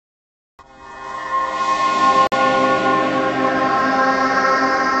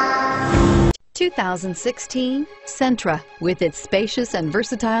2016 Sentra. With its spacious and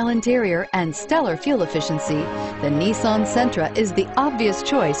versatile interior and stellar fuel efficiency, the Nissan Sentra is the obvious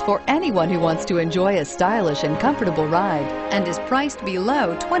choice for anyone who wants to enjoy a stylish and comfortable ride and is priced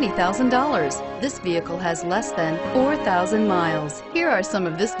below $20,000. This vehicle has less than 4,000 miles. Here are some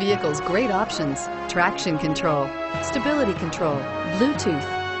of this vehicle's great options: traction control, stability control,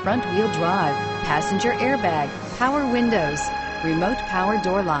 Bluetooth, front wheel drive, passenger airbag, power windows, remote power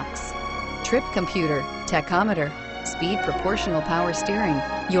door locks, trip computer, tachometer, speed proportional power steering.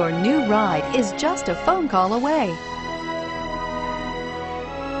 Your new ride is just a phone call away.